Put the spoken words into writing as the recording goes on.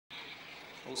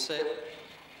All set.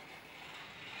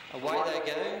 Away they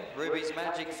go. Ruby's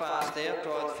Magic fast out,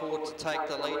 drive forward to take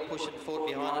the lead, pushing forward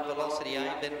behind it, Velocity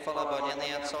Aim, then followed by down the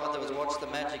outside there was Watch the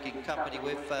Magic in company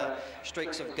with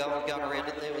Streaks of Gold going around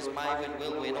it. There was Maywin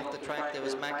Will Win. Off the track there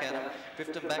was Mac Adam.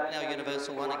 Drifting back now,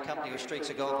 Universal One in company with Streaks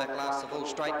of Gold back last of all,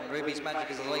 straight, and Ruby's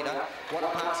Magic is the leader. What a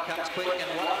pass comes quick, and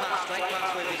what a pass straight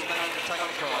past Ruby's Magic to take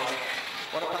the prize.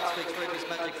 What a pass speaks Ruby's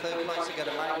Magic, third place to go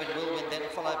to Maywin Will Win, then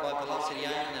followed by Velocity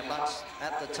Aim, and a bunch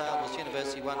at the tail was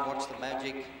University One, Watch the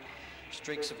Magic,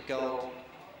 Streaks of Gold,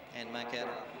 and Mac Adam.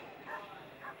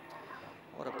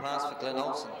 What a pass for Glenn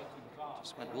Olsen.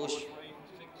 Just went whoosh,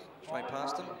 straight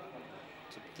past him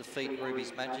to defeat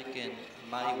Ruby's Magic and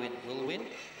Maywin Will Win.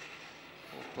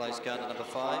 Fourth place going to number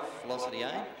 5, Velocity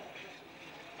Aim.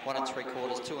 1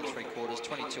 3/4, 2 3/4,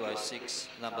 22.06,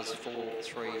 numbers 4,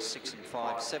 3, 6 and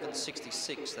 5,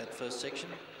 7.66 that first section.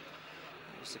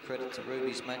 It's the credit to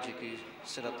Ruby's Magic who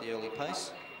set up the early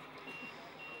pace.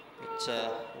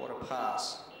 But what a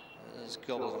pass. Just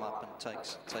gobbles them up and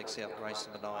takes out race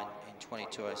number 9 in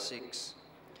 22.06.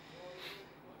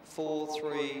 4,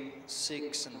 3,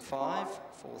 6 and 5.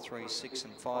 4, 3, 6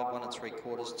 and 5, 1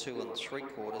 3/4, 2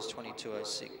 3/4,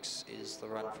 22.06 is the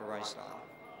run for race 9.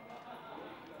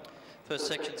 First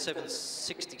section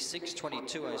 7.66,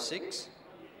 22.06.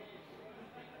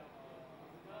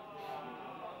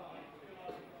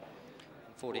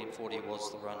 And 14.40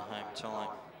 was the run home time.